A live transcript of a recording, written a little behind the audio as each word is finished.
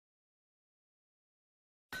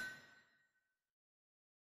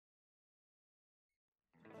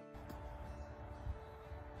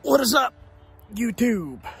What is up,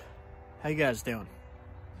 YouTube? How you guys doing?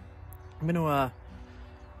 I'm gonna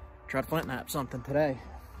try to flint knap something today.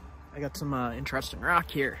 I got some interesting rock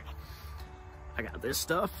here. I got this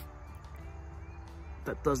stuff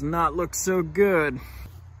that does not look so good.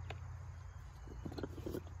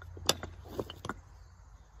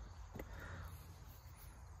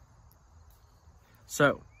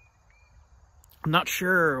 So, I'm not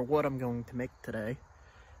sure what I'm going to make today.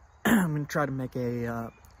 I'm going to try to make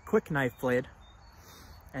a quick knife blade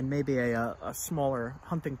and maybe a smaller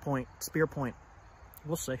hunting point, spear point.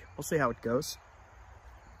 We'll see. We'll see how it goes.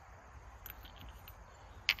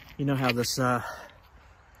 You know how this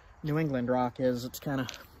New England rock is. It's kind of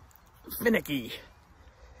finicky.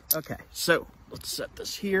 Okay, so let's set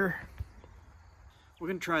this here. We're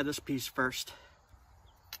going to try this piece first.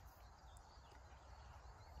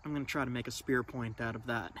 I'm going to try to make a spear point out of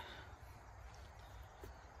that.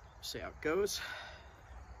 See how it goes.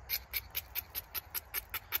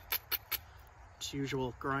 As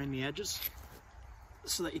usual, grind the edges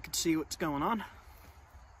so that you can see what's going on.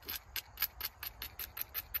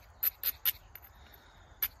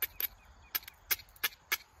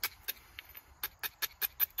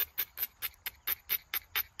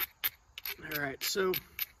 Alright, so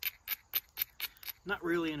not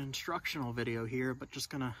really an instructional video here, but just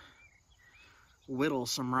gonna whittle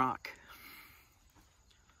some rock.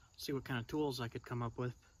 See what kind of tools I could come up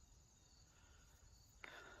with.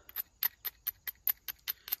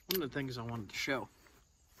 One of the things I wanted to show.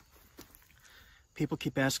 People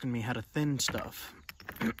keep asking me how to thin stuff.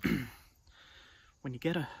 When you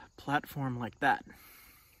get a platform like that,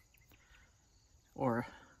 or a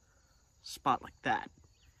spot like that,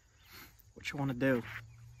 what you want to do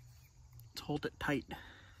is hold it tight.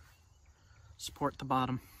 Support the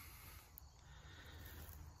bottom.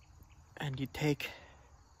 And you take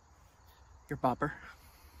your bopper.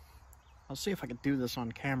 I'll see if I could do this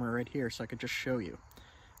on camera right here so I could just show you.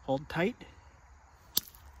 Hold tight.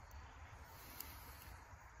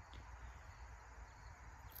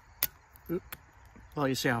 Oop. Well,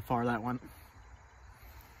 you see how far that went.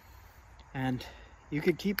 And you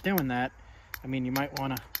could keep doing that. I mean, you might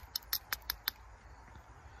want to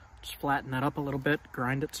just flatten that up a little bit,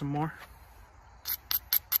 grind it some more.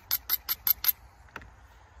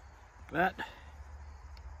 Like that.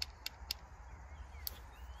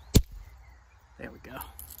 There we go.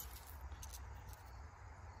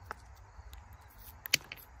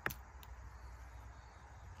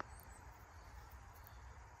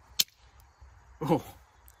 Oh,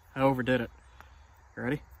 I overdid it. You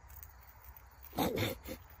ready?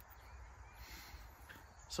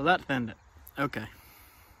 So that thinned it. Okay.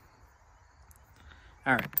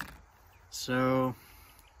 Alright. So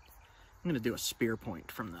I'm going to do a spear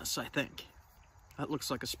point from this, I think. That looks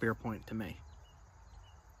like a spear point to me.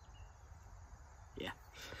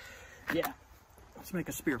 Yeah, let's make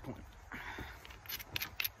a spear point.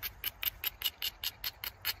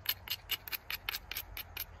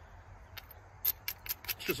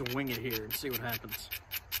 Let's just wing it here and see what happens.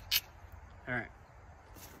 All right.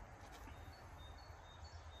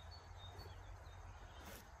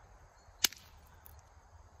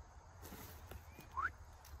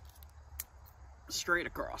 Straight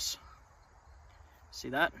across. See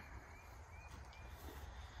that?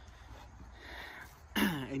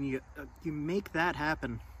 And you make that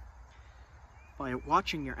happen by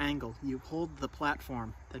watching your angle. You hold the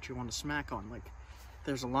platform that you want to smack on. Like,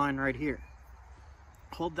 there's a line right here.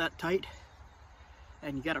 Hold that tight,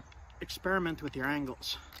 and you got to experiment with your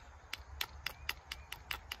angles.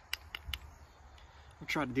 We'll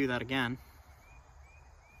try to do that again.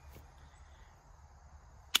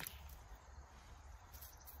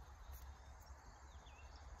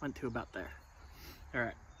 Went to about there. All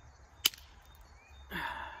right.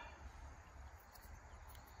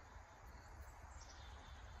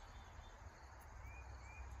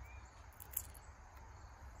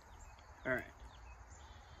 All right.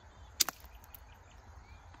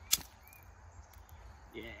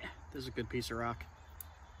 Yeah, this is a good piece of rock.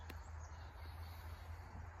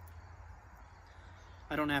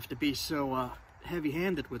 I don't have to be so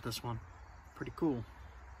heavy-handed with this one. Pretty cool.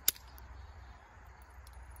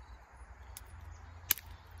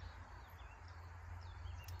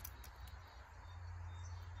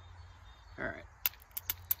 All right.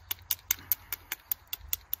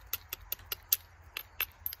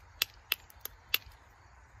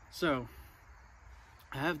 So,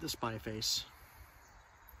 I have this biface,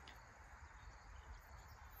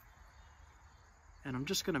 and I'm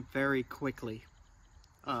just going to very quickly,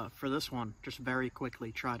 for this one, just very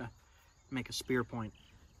quickly try to make a spear point.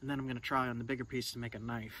 And then I'm going to try on the bigger piece to make a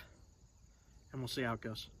knife. and we'll see how it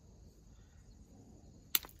goes.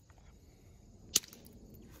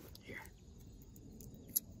 Here.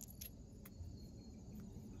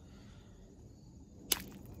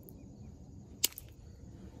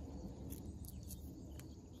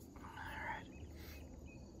 Alright.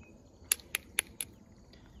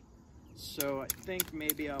 So I think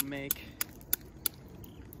maybe I'll make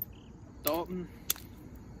Dalton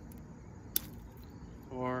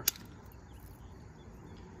or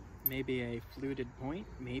maybe a fluted point,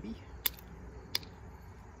 maybe.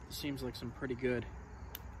 Seems like some pretty good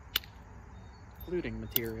fluting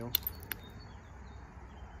material.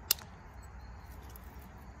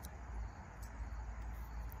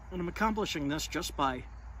 And I'm accomplishing this just by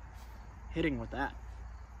hitting with that.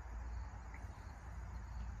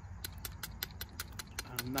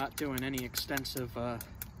 I'm not doing any extensive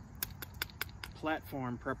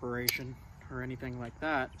platform preparation or anything like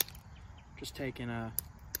that. Just taking a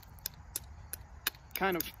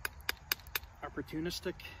kind of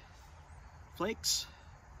opportunistic flakes,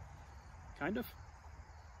 kind of.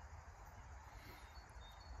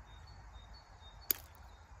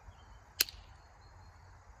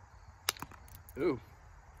 Ooh.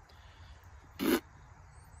 All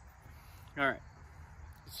right,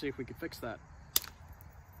 let's see if we can fix that.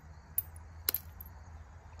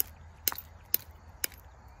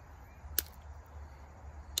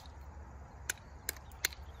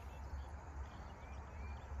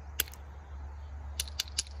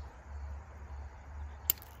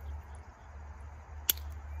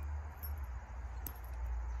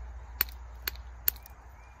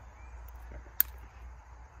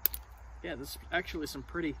 Yeah, this is actually some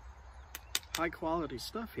pretty high quality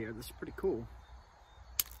stuff here. This is pretty cool.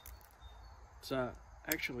 It's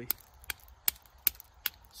actually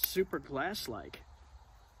super glass-like.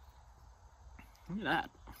 Look at that.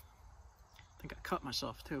 I think I cut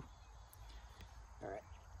myself too. All right.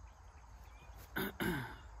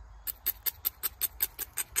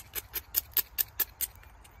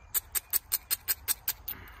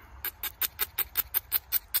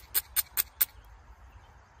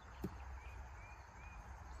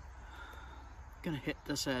 Gonna hit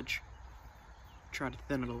this edge, try to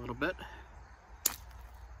thin it a little bit.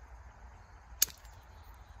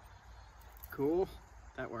 Cool,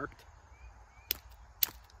 that worked.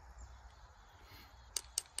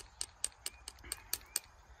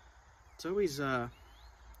 It's always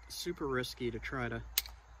super risky to try to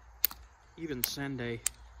even send a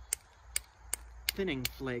thinning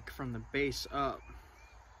flake from the base up.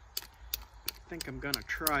 I think I'm gonna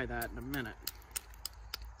try that in a minute.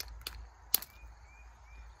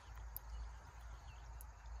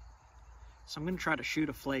 So I'm going to try to shoot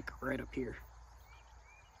a flake right up here.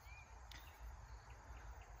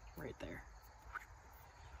 Right there.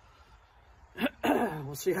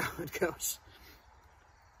 We'll see how it goes.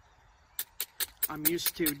 I'm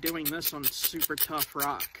used to doing this on super tough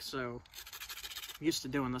rock, so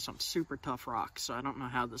I don't know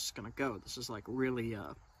how this is going to go. This is like really,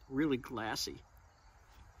 really glassy.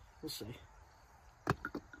 We'll see.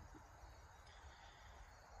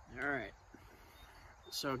 All right.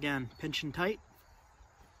 So again, pinching tight,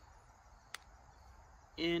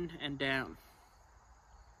 in and down.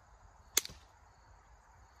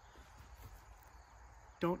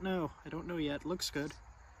 Don't know. I don't know yet. Looks good.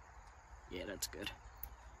 Yeah, that's good.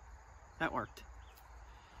 That worked.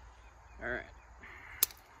 All right.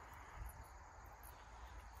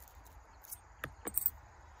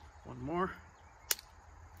 One more.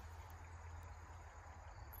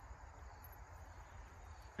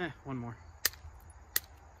 One more.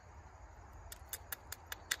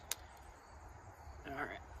 All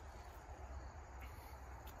right.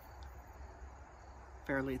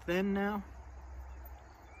 Fairly thin now.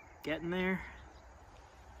 Getting there.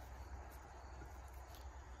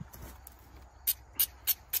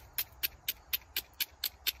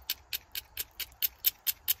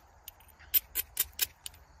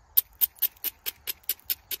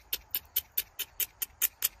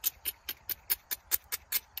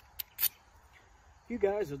 You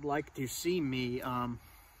guys would like to see me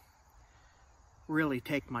really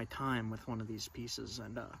take my time with one of these pieces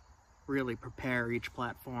and really prepare each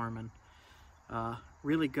platform and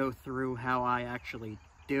really go through how I actually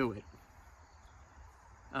do it.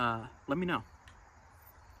 Let me know.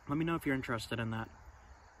 Let me know if you're interested in that.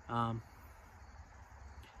 I've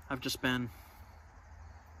just been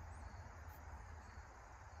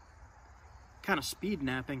kind of speed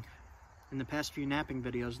napping in the past few napping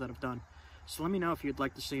videos that I've done. So let me know if you'd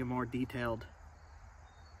like to see a more detailed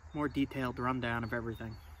rundown of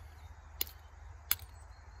everything.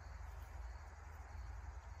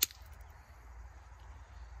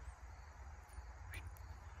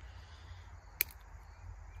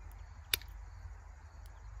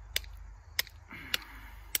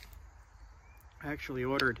 I actually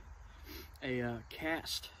ordered a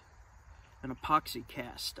cast, an epoxy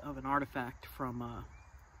cast of an artifact from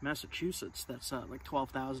Massachusetts that's like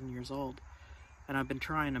 12,000 years old. And I've been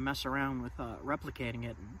trying to mess around with replicating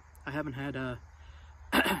it. And I haven't had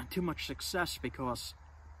too much success because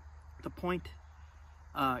the point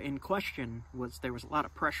in question was there was a lot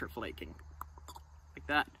of pressure flaking, like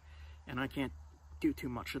that. And I can't do too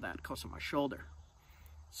much of that because of my shoulder.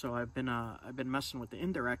 So I've been messing with the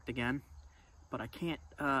indirect again, but I can't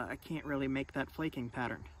really make that flaking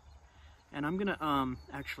pattern. And I'm gonna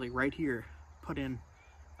actually right here put in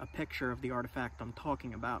a picture of the artifact I'm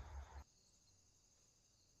talking about.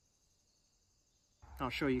 I'll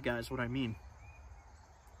show you guys what I mean.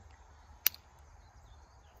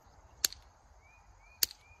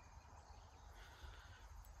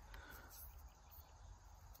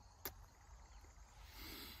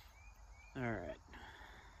 All right.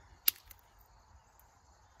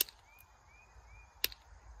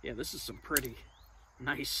 Yeah, this is some pretty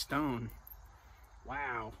nice stone.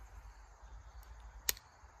 Wow.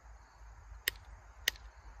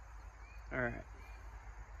 All right.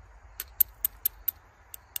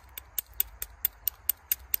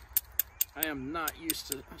 I am not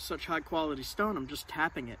used to such high quality stone. I'm just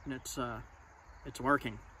tapping it and it's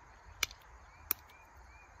working.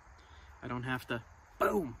 I don't have to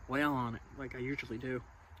boom wail on it like I usually do.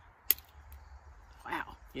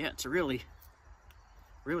 Wow. Yeah, it's really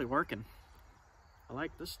working. I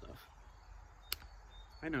like this stuff.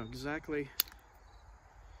 I know exactly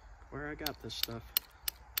where I got this stuff.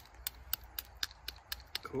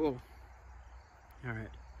 Cool. All right.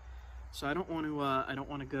 So I don't want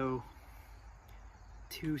to go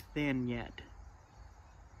too thin yet.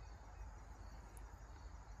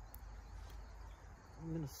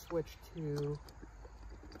 I'm gonna switch to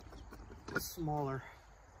a smaller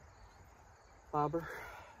bobber.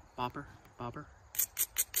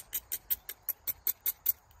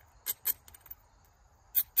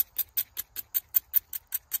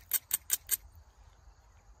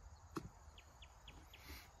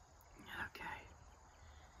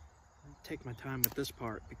 Take my time with this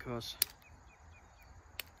part because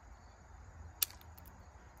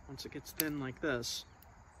once it gets thin like this,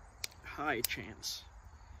 high chance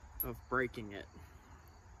of breaking it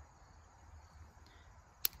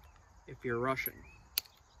if you're rushing.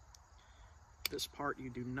 This part you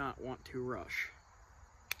do not want to rush.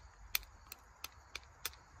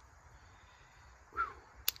 Whew.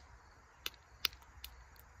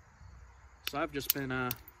 So I've just been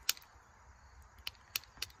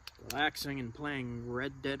relaxing and playing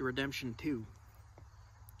Red Dead Redemption 2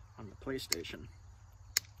 on the PlayStation.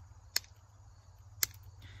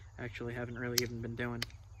 Actually, haven't really even been doing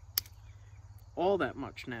all that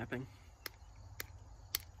much napping.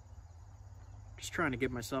 Just trying to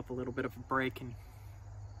give myself a little bit of a break and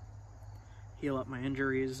heal up my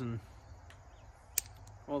injuries and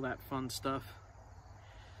all that fun stuff.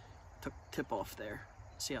 Took the tip off there.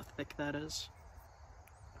 See how thick that is?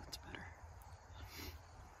 That's better.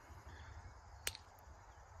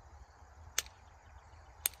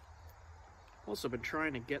 Also been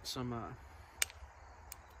trying to get some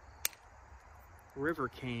river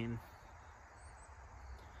cane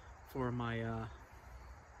for my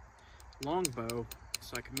longbow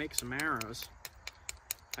so I can make some arrows.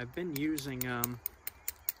 I've been using the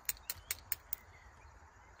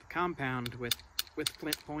compound with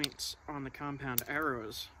flint points on the compound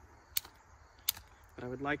arrows, but I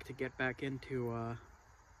would like to get back into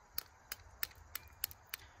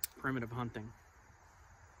primitive hunting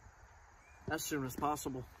as soon as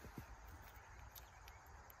possible.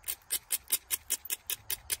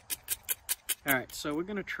 Alright, so we're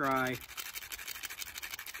gonna try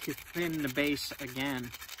to thin the base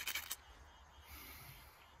again.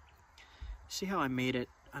 See how I made it?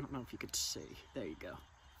 I don't know if you could see. There you go.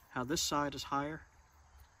 How this side is higher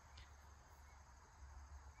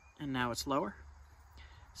and now it's lower.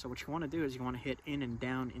 So what you want to do is you want to hit in and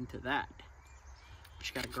down into that. But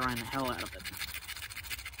you got to grind the hell out of it.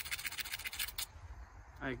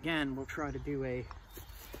 Again, we'll try to do a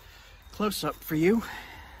close-up for you.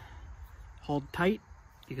 Hold tight.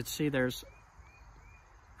 You can see there's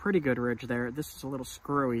pretty good ridge there. This is a little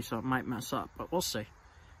screwy, so it might mess up, but we'll see.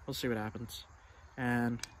 We'll see what happens.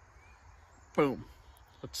 And boom.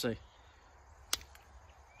 Let's see.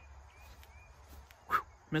 Whew,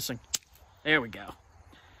 missing. There we go.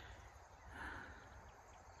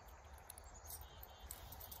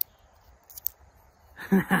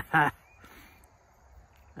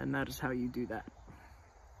 And that is how you do that.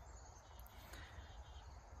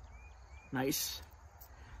 Nice.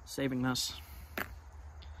 Saving this.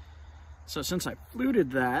 So since I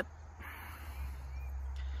fluted that,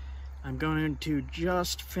 I'm going to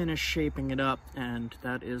just finish shaping it up, and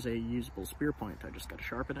that is a usable spear point. I just got to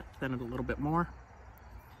sharpen it, thin it a little bit more.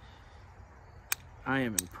 I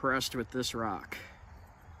am impressed with this rock.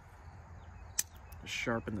 Just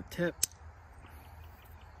sharpen the tip.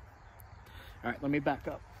 All right, let me back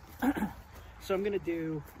up. So I'm gonna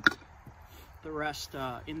do the rest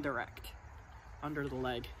indirect, under the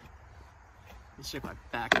leg. Let's see if I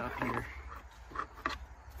back up here.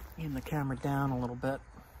 Aim the camera down a little bit.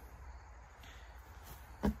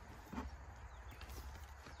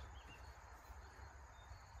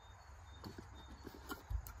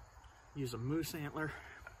 Use a moose antler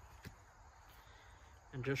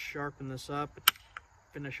and just sharpen this up,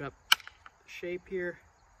 finish up the shape here.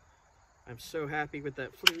 I'm so happy with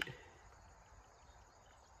that flute.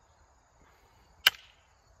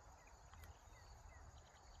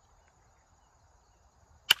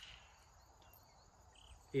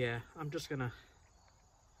 Yeah, I'm just gonna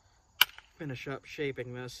finish up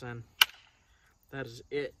shaping this, and that is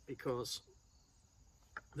it, because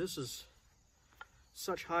this is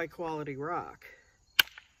such high quality rock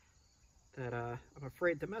that I'm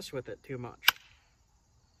afraid to mess with it too much.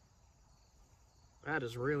 That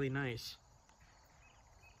is really nice.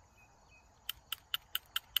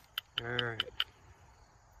 All right.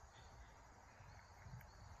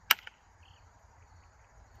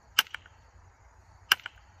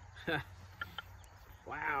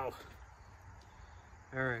 Wow.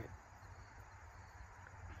 All right.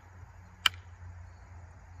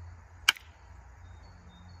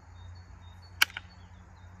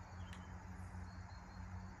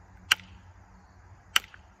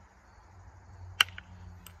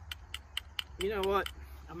 You know what?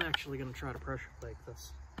 I'm actually going to try to pressure flake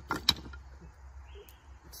this. Let's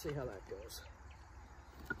see how that goes.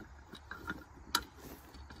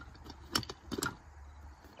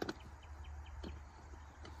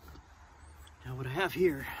 Now what I have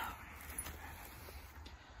here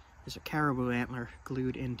is a caribou antler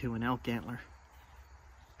glued into an elk antler.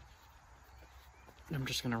 And I'm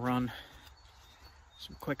just going to run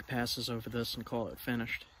some quick passes over this and call it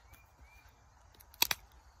finished.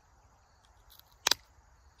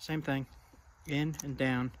 Same thing, in and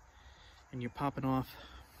down, and you're popping off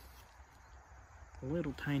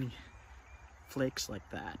little tiny flakes like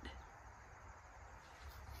that.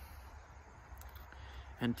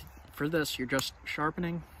 And for this, you're just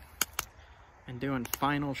sharpening and doing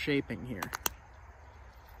final shaping here.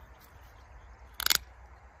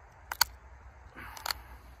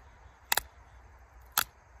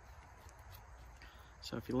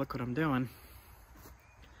 So if you look what I'm doing,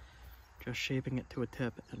 just shaping it to a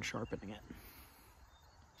tip and sharpening it.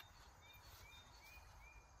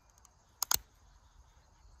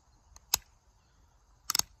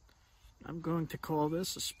 I'm going to call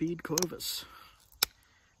this a speed Clovis,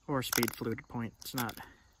 or a speed fluted point. It's not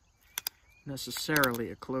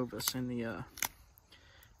necessarily a Clovis in the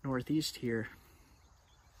northeast here.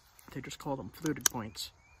 They just call them fluted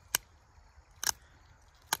points.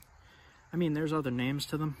 I mean, there's other names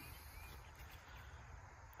to them.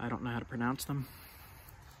 I don't know how to pronounce them.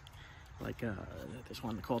 Like, there's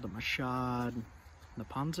one called a Mashad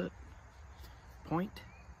Naponzit point.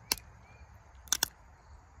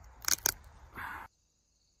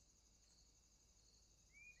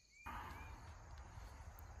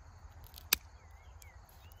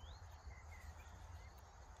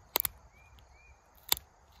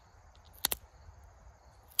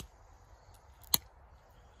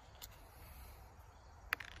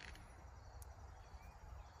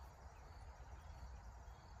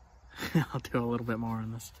 I'll do a little bit more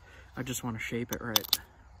on this. I just want to shape it right.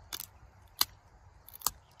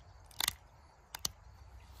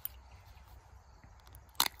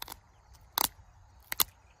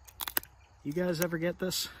 You guys ever get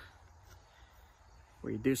this?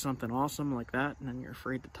 Where you do something awesome like that and then you're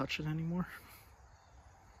afraid to touch it anymore?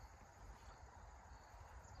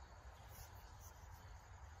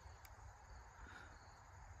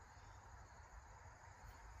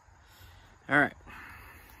 All right.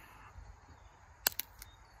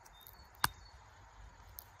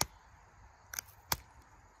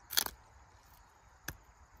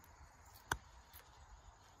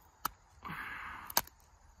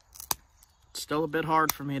 Still a bit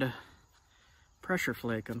hard for me to pressure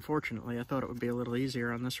flake, unfortunately. I thought it would be a little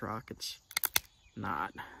easier on this rock. It's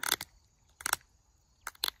not.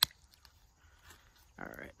 All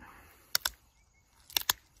right.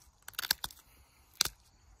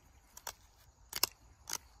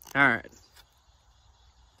 All right.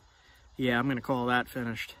 Yeah, I'm gonna call that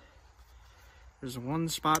finished. There's one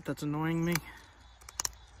spot that's annoying me.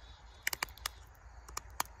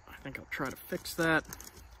 I think I'll try to fix that.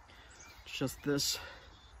 It's just this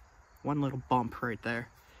one little bump right there.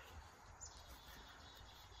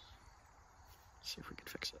 Let's see if we can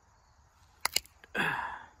fix it.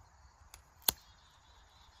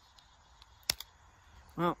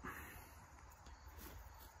 Well,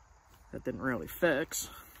 that didn't really fix.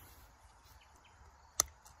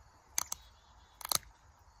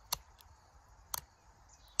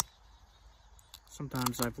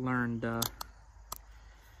 Sometimes I've learned when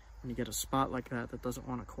you get a spot like that that doesn't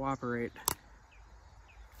want to cooperate,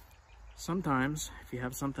 sometimes if you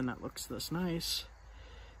have something that looks this nice,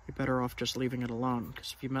 you're better off just leaving it alone,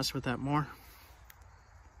 because if you mess with that more,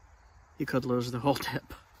 you could lose the whole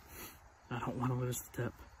tip. I don't want to lose the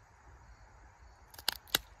tip.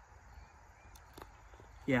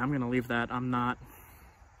 Yeah, I'm gonna leave that. I'm not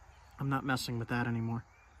messing with that anymore.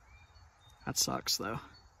 That sucks though.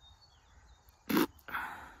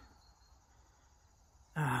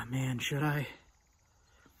 Ah, man, should I?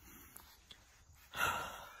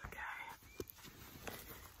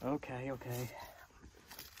 Okay.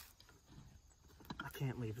 I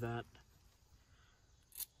can't leave that.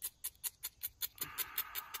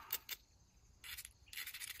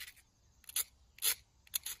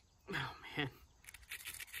 Oh, man.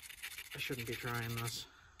 I shouldn't be trying this.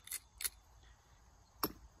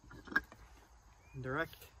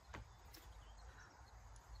 Indirect.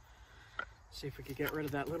 See if we could get rid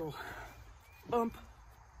of that little bump.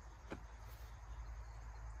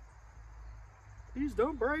 Please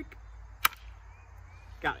don't break.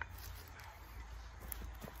 Got it.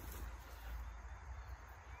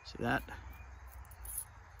 See that?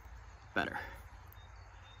 Better.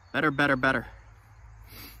 Better.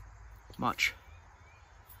 Much.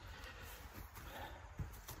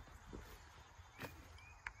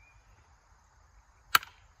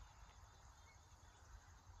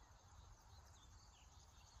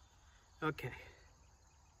 Okay.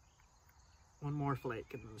 One more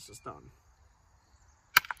flake and this is done.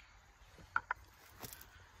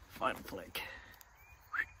 Final flake.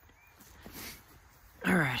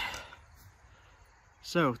 All right.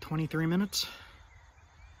 So 23 minutes.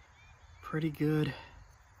 Pretty good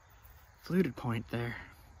fluted point there.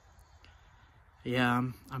 Yeah,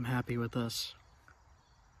 I'm happy with this.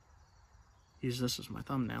 Use this as my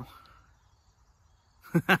thumbnail.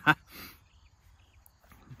 Let's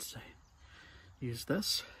see. Use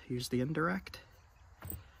this, use the indirect,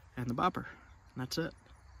 and the bopper. And that's it.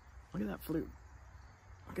 Look at that flute.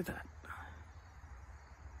 Look at that.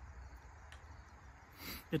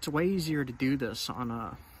 It's way easier to do this on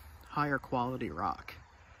a higher quality rock.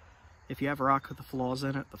 If you have a rock with the flaws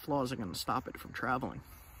in it, the flaws are going to stop it from traveling.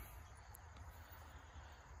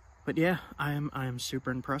 But yeah, I am super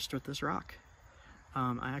impressed with this rock.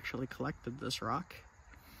 I actually collected this rock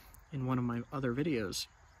in one of my other videos.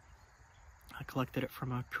 I collected it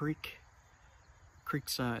from a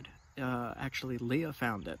creekside. Actually, Leah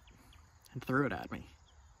found it and threw it at me.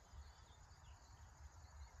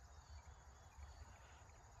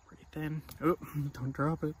 Pretty thin. Oh, don't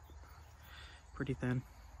drop it. Pretty thin.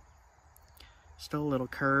 Still a little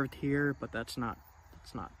curved here, but that's not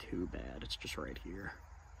too bad. It's just right here.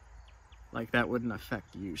 Like, that wouldn't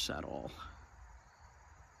affect use at all.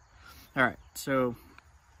 All right, so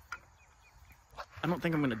I don't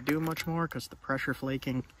think I'm going to do much more because the pressure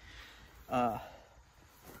flaking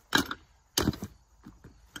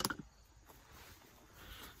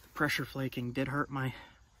did hurt my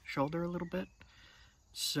shoulder a little bit.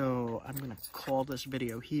 So I'm going to call this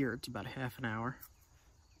video here. It's about half an hour.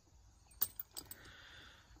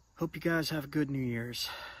 Hope you guys have a good New Year's.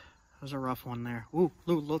 That was a rough one there. Ooh,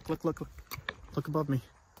 look. Look above me.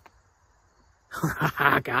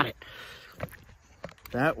 Got it.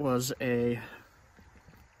 That was a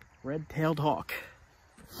red-tailed hawk.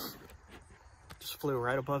 Just flew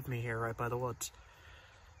right above me here, right by the woods.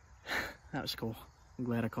 That was cool. I'm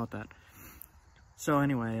glad I caught that. So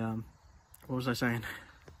anyway, what was I saying?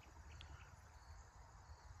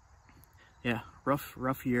 Yeah,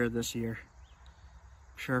 rough year this year.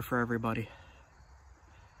 Sure, for everybody.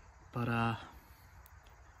 But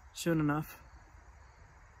soon enough,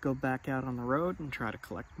 go back out on the road and try to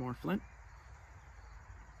collect more flint.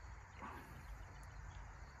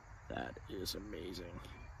 That is amazing.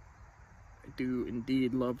 I do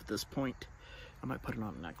indeed love this point. I might put it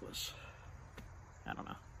on a necklace. I don't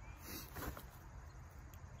know.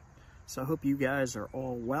 So I hope you guys are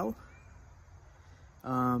all well.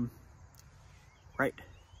 Right.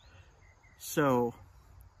 So,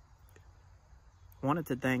 I wanted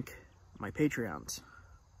to thank my Patreons,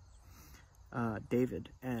 David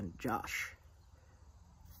and Josh,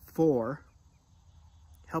 for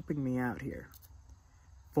helping me out here,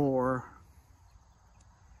 for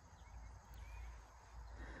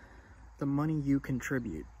the money you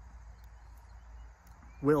contribute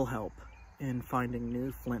will help in finding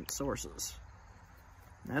new flint sources.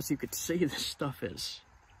 And as you can see, this stuff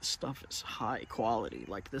is high quality.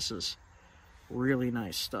 Like, this is really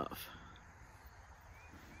nice stuff.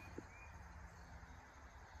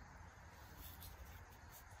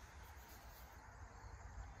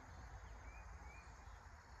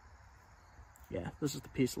 Yeah, this is the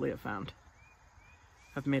piece Leah found.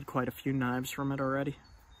 I've made quite a few knives from it already.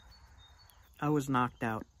 I was knocked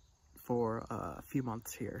out for a few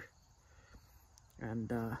months here,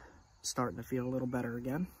 and starting to feel a little better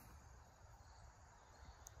again.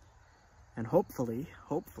 And hopefully,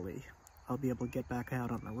 I'll be able to get back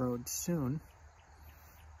out on the road soon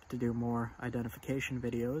to do more identification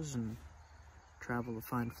videos and travel to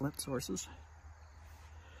find flint sources.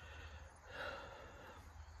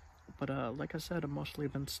 But like I said, I've mostly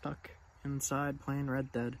been stuck inside playing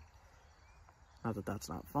Red Dead. Not that that's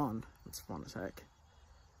not fun. It's fun as heck.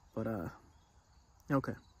 But,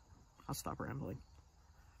 okay. I'll stop rambling.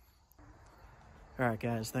 Alright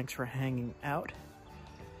guys, thanks for hanging out.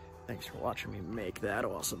 Thanks for watching me make that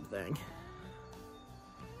awesome thing.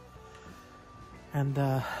 And,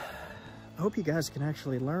 I hope you guys can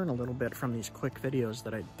actually learn a little bit from these quick videos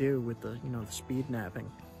that I do with the, the speed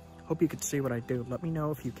napping. Hope you could see what I do. Let me know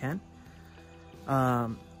if you can.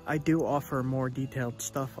 I do offer more detailed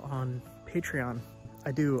stuff on Patreon.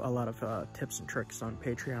 I do a lot of tips and tricks on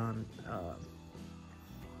Patreon,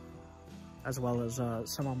 as well as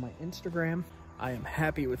some on my Instagram. I am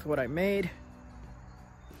happy with what I made.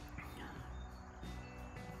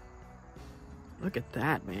 Look at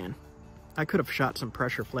that, man. I could have shot some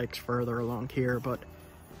pressure flakes further along here, but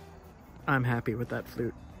I'm happy with that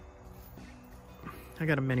flute. I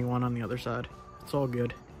got a mini one on the other side. It's all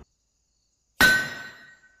good.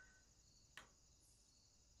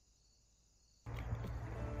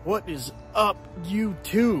 What is up,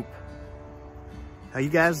 YouTube? How you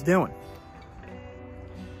guys doing?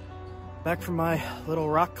 Back from my little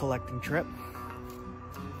rock collecting trip.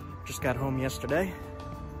 Just got home yesterday.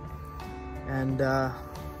 And I'm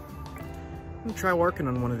gonna try working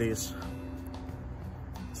on one of these.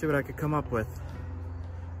 See what I could come up with.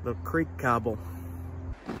 Little creek cobble.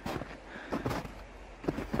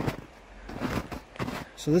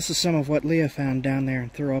 So this is some of what Leah found down there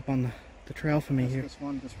and threw up on the trail for me here. This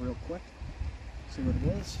one just real quick. See what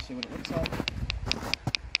it is, see what it looks like.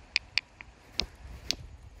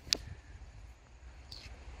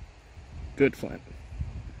 Good flint.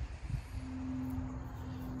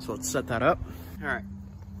 So let's set that up. Alright.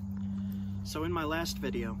 So in my last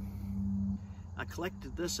video, I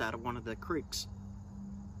collected this out of one of the creeks.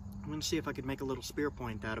 I'm going to see if I could make a little spear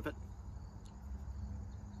point out of it.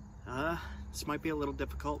 This might be a little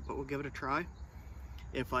difficult, but we'll give it a try.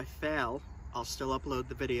 If I fail, I'll still upload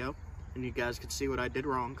the video, and you guys can see what I did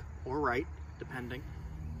wrong, or right, depending.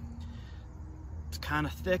 It's kind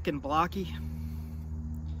of thick and blocky.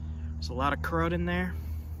 There's a lot of crud in there.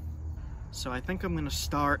 So I think I'm going to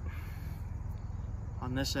start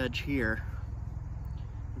on this edge here,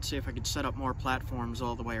 and see if I can set up more platforms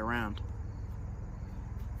all the way around.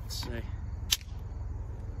 Let's see.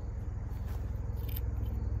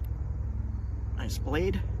 Nice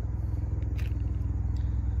blade.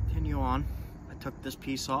 Continue on. I took this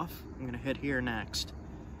piece off. I'm going to hit here next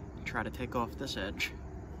and try to take off this edge.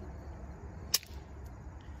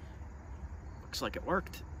 Looks like it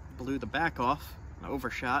worked. Blew the back off. An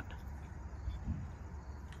overshot.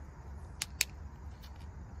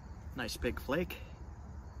 Nice big flake.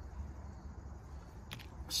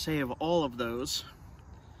 Save all of those.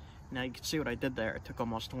 Now you can see what I did there. I took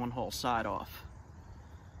almost one whole side off.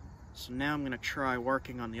 So now I'm going to try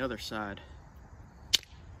working on the other side.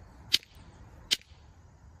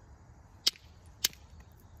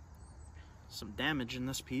 Some damage in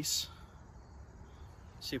this piece.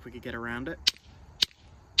 See if we could get around it.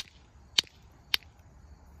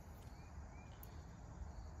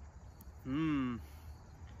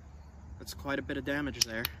 That's quite a bit of damage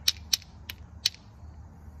there.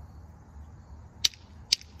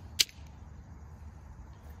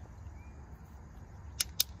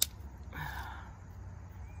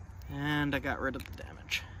 And I got rid of the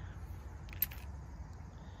damage.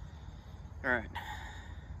 Alright.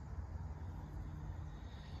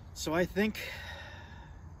 So I think...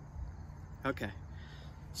 Okay.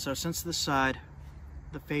 So since this side,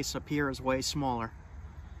 the face up here is way smaller,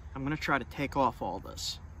 I'm going to try to take off all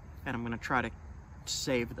this. And I'm going to try to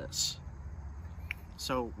save this.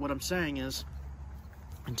 So what I'm saying is,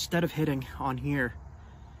 instead of hitting on here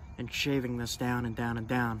and shaving this down and down and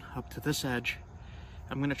down up to this edge,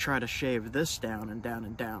 I'm going to try to shave this down and down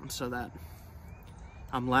and down so that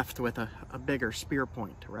I'm left with a bigger spear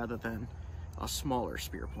point rather than a smaller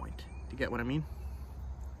spear point. Do you get what I mean?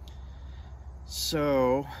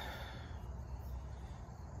 So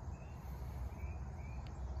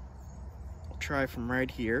I'll try from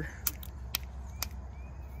right here,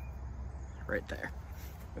 right there.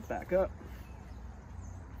 Get back up.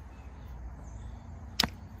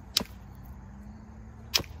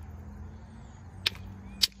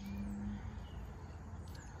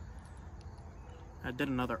 I did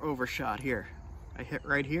another overshot here. I hit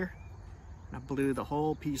right here and I blew the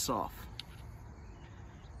whole piece off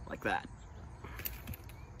like that.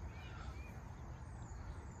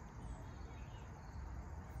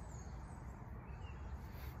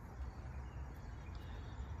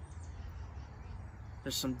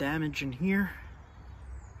 There's some damage in here.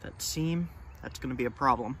 That seam, that's going to be a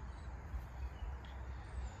problem.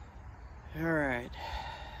 All right.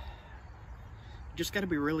 You just got to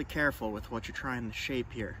be really careful with what you're trying to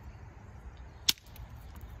shape here.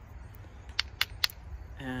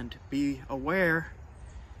 And be aware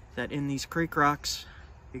that in these creek rocks,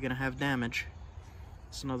 you're going to have damage.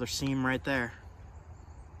 It's another seam right there.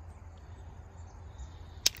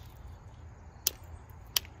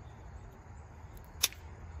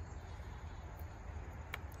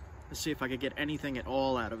 Let's see if I could get anything at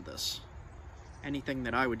all out of this. Anything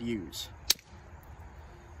that I would use.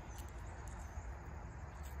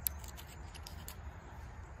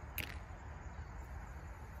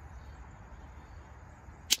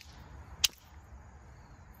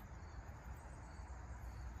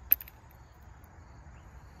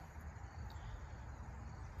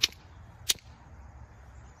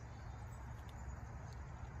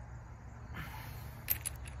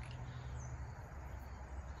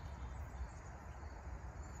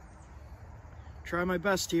 Try my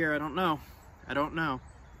best here. I don't know.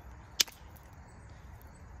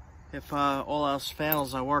 If all else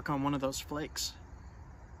fails, I work on one of those flakes.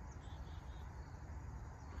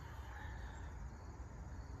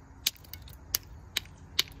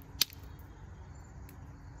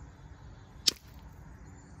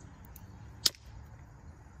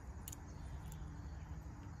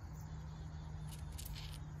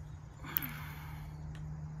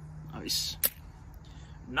 Nice.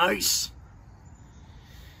 Nice!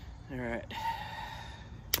 Alright.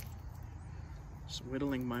 Just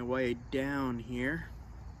whittling my way down here.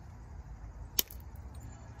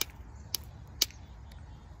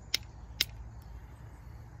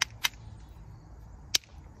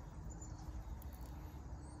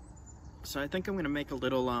 So I think I'm going to make a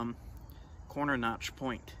little corner notch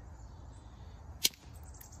point.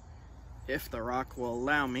 If the rock will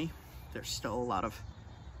allow me. There's still a lot of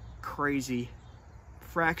crazy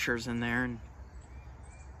fractures in there, and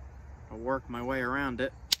I'll work my way around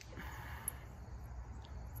it.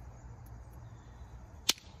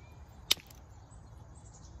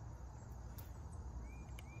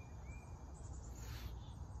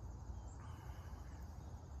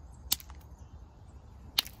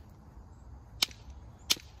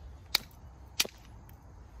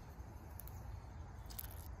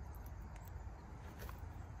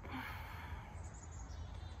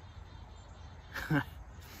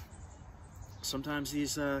 Sometimes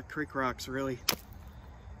these creek rocks really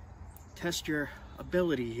test your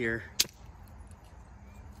ability here.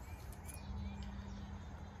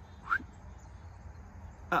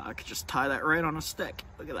 Oh, I could just tie that right on a stick.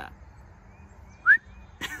 Look at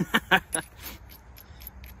that.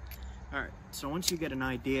 Alright, so once you get an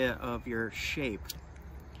idea of your shape,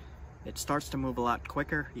 it starts to move a lot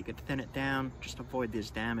quicker. You can thin it down, just avoid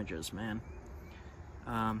these damages, man.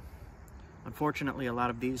 Unfortunately, a lot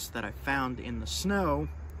of these that I found in the snow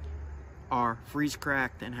are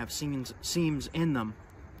freeze-cracked and have seams in them,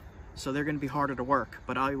 so they're going to be harder to work.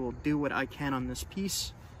 But I will do what I can on this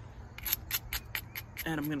piece,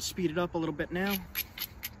 and I'm going to speed it up a little bit now. You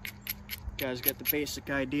guys get the basic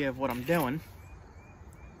idea of what I'm doing.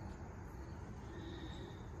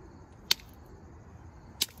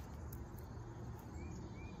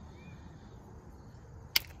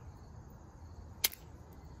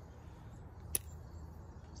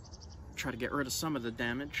 Try to get rid of some of the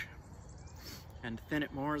damage and thin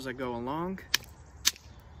it more as I go along.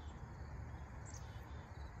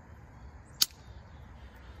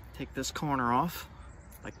 Take this corner off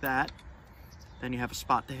like that, then you have a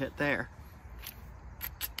spot to hit there.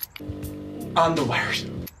 On the wires.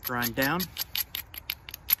 Grind down.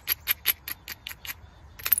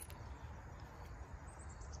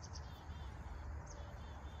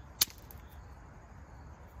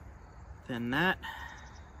 Thin that.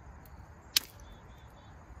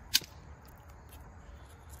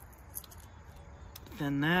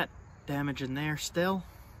 Thin that, damage in there still.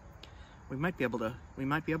 We might be able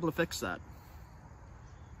to fix that.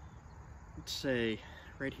 Let's say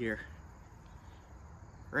right here.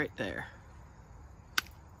 Right there.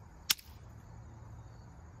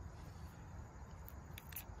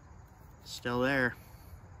 Still there.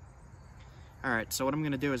 Alright, so what I'm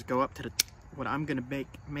gonna do is go up to what I'm gonna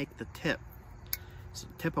make the tip. So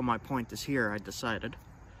the tip of my point is here, I decided.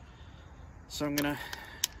 So I'm gonna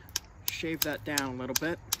shave that down a little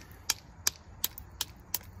bit.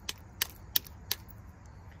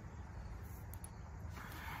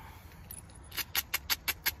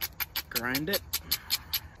 Grind it.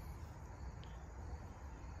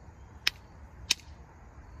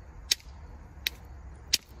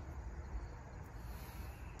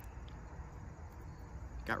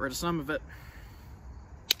 Got rid of some of it.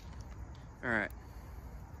 All right.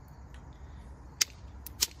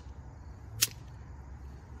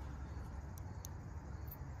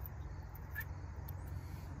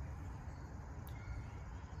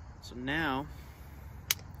 So now,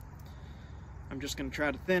 I'm just going to try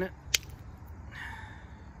to thin it,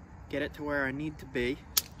 get it to where I need to be.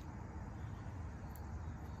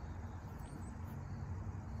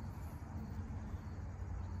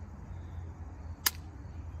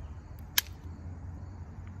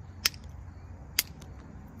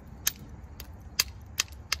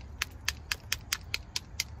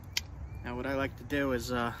 Now what I like to do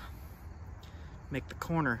is make the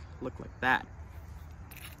corner look like that.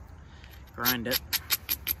 Grind it,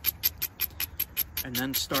 and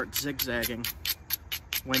then start zigzagging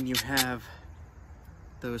when you have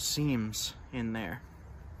those seams in there.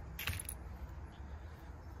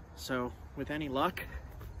 So with any luck,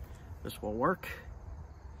 this will work.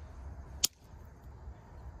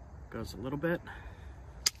 Goes a little bit,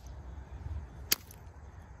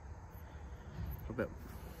 a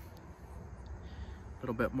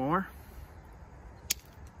little bit more.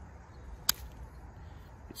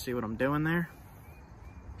 You see what I'm doing there?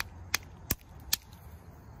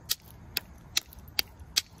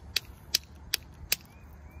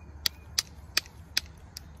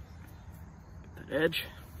 Get that edge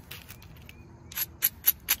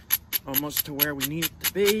almost to where we need it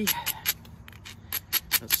to be.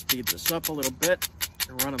 Let's speed this up a little bit.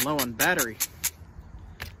 We're running low on battery.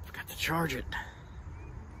 Forgot to charge it.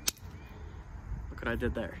 Look what I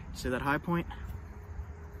did there. See that high point?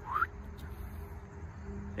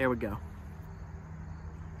 There we go.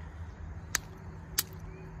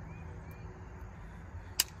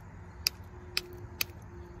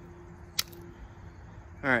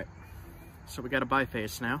 All right, so we got a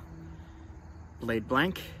biface now. Blade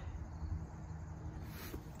blank.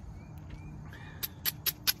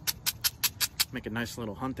 Make a nice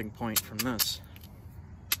little hunting point from this.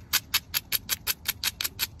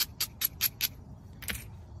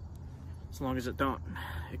 As long as it don't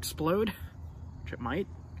explode, which it might.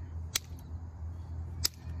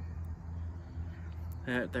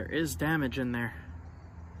 There is damage in there.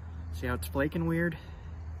 See how it's flaking weird?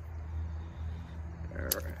 All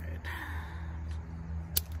right.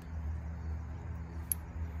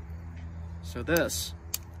 So this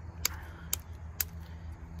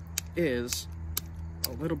is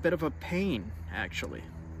a little bit of a pain, actually.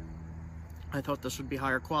 I thought this would be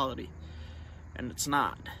higher quality, and it's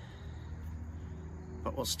not.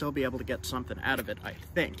 But we'll still be able to get something out of it, I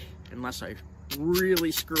think, unless I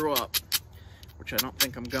really screw up. Which I don't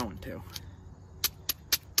think I'm going to.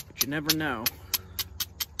 But you never know.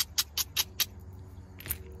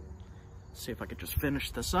 See if I could just finish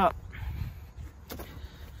this up.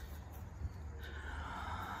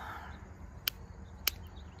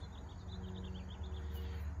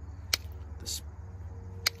 This,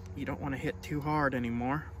 you don't want to hit too hard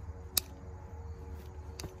anymore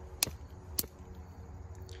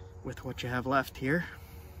with what you have left here.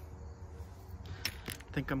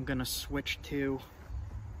 I think I'm gonna switch to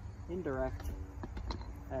indirect,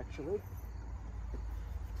 actually.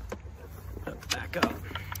 Back up.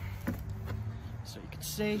 So you can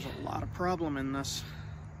see there's a lot of problem in this.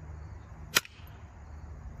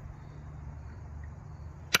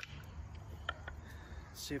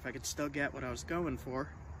 See if I could still get what I was going for.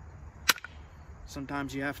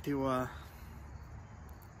 Sometimes you have to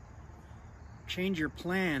change your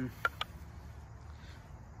plan.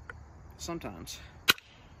 Sometimes.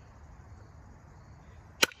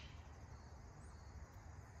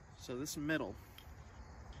 So this middle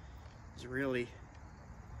is really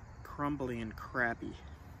crumbly and crappy.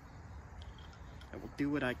 I will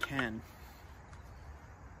do what I can.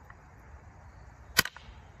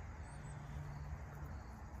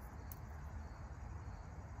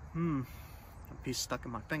 A piece stuck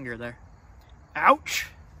in my finger there. Ouch!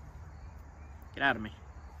 Get out of me.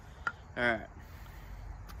 Alright.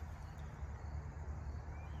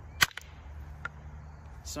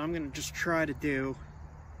 So I'm going to just try to do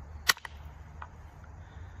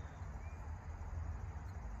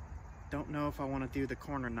don't know if I want to do the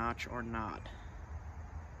corner notch or not.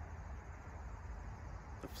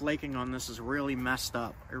 The flaking on this is really messed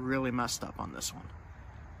up. I really messed up on this one.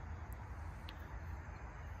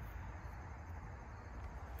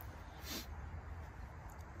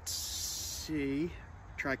 Let's see.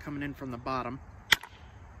 Try coming in from the bottom.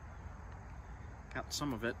 Got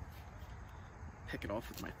some of it. Pick it off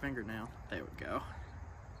with my fingernail. There we go.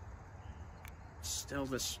 Still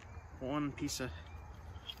this one piece of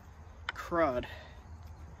crud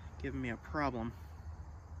giving me a problem.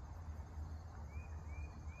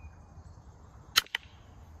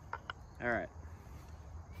 Alright.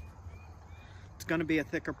 It's going to be a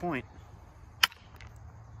thicker point.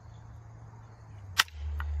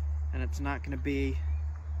 And it's not going to be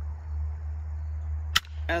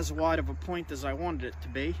as wide of a point as I wanted it to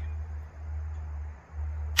be.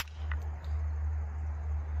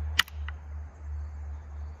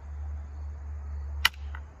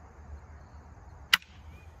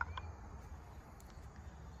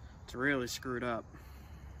 It's really screwed up.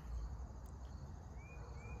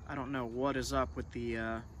 I don't know what is up with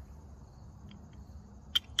the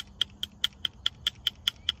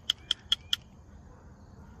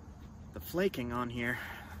flaking on here.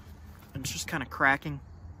 It's just kind of cracking.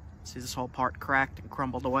 See this whole part cracked and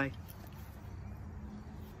crumbled away.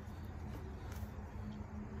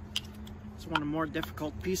 It's one of the more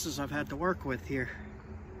difficult pieces I've had to work with here.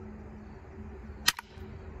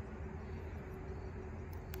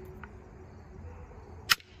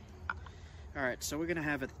 Alright, so we're going to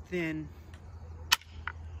have a thin,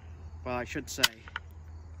 well, I should say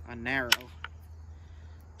a narrow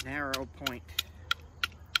point,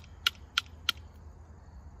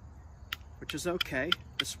 which is okay.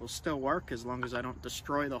 This will still work as long as I don't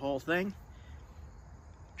destroy the whole thing.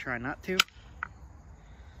 Try not to.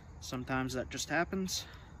 Sometimes that just happens.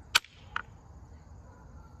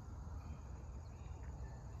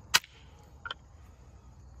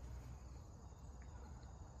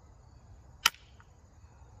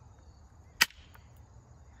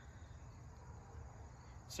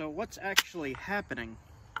 So what's actually happening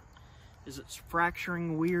is it's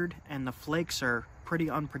fracturing weird and the flakes are pretty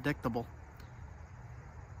unpredictable.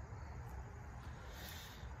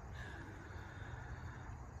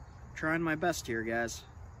 Trying my best here, guys.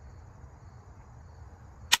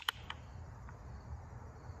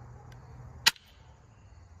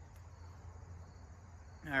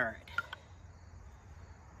 All right.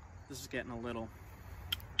 This is getting a little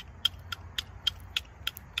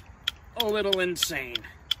insane.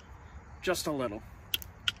 Just a little.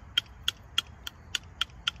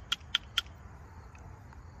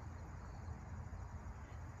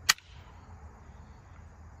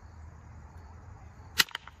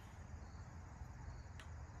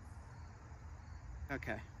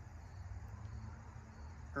 Okay.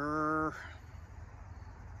 I'll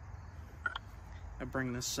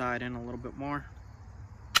bring this side in a little bit more.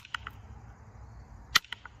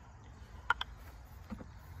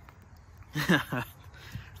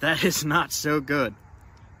 That is not so good.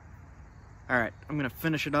 Alright, I'm going to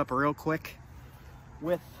finish it up real quick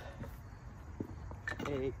with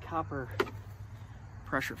a copper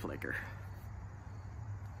pressure flaker.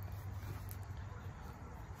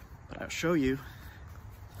 But I'll show you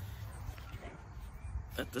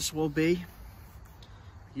that this will be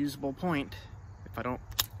a usable point if I don't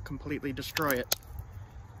completely destroy it.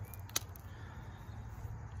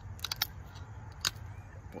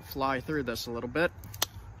 We'll fly through this a little bit.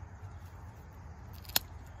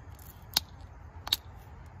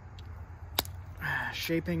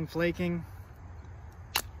 Shaping, flaking.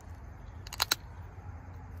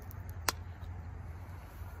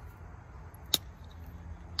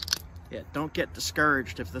 Yeah, don't get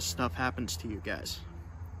discouraged if this stuff happens to you guys.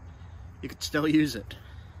 You could still use it.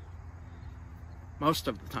 Most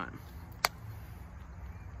of the time.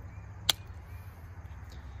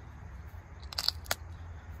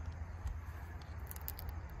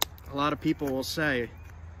 A lot of people will say,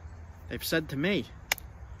 they've said to me,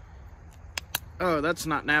 oh, that's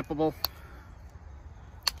not nappable.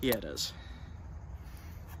 Yeah, it is.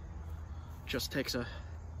 Just takes a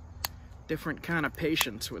different kind of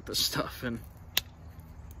patience with this stuff, and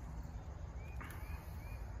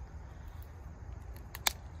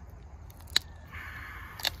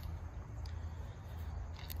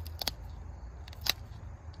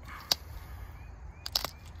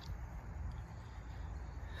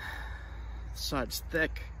the side's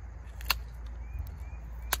thick.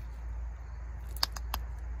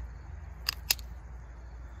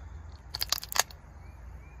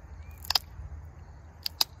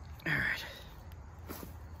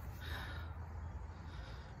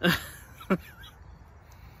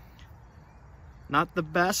 Not the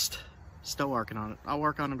best. Still working on it. I'll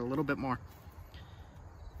work on it a little bit more.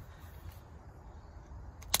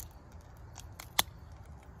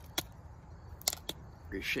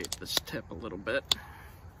 Reshape this tip a little bit.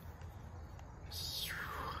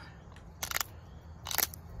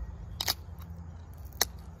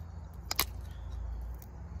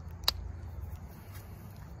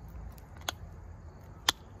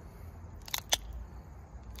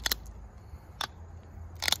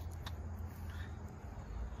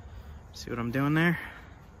 See what I'm doing there?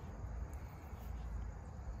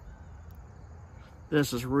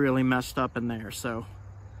 This is really messed up in there, so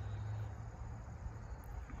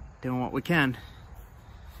doing what we can.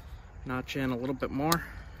 Notch in a little bit more.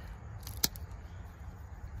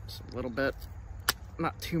 Just a little bit,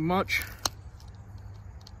 not too much.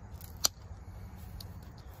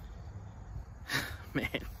 Man,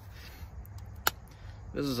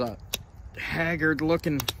 this is a haggard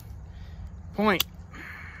looking point.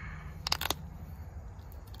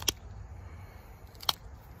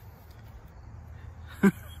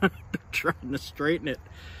 Trying to straighten it.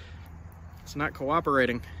 It's not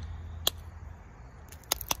cooperating.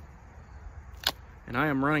 And I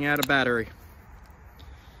am running out of battery.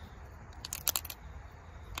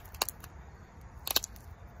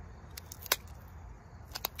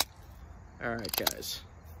 All right, guys.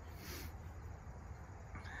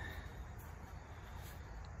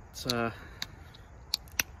 Let's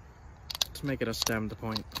make it a stemmed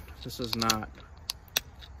point. This is not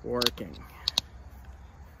working.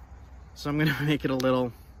 So I'm gonna make it a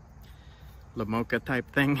little LaMocha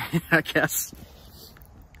type thing, I guess.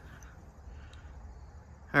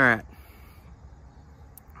 All right.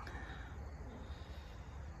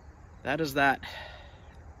 That is that.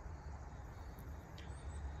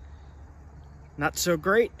 Not so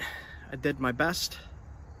great. I did my best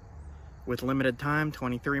with limited time,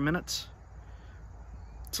 23 minutes.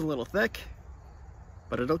 It's a little thick,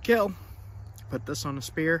 but it'll kill. Put this on a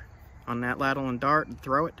spear, on that ladle and dart, and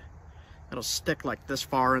throw it. It'll stick like this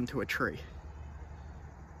far into a tree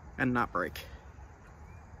and not break.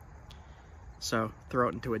 So throw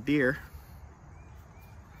it into a deer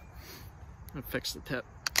and fix the tip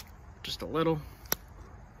just a little,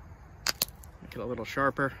 make it a little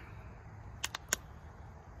sharper,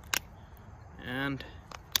 and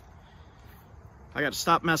I gotta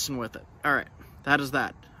stop messing with it. All right, that is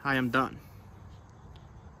that. I am done.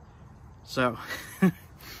 So,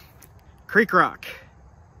 Creek Rock.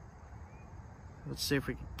 Let's see if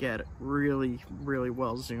we can get it really, really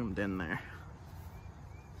well zoomed in there.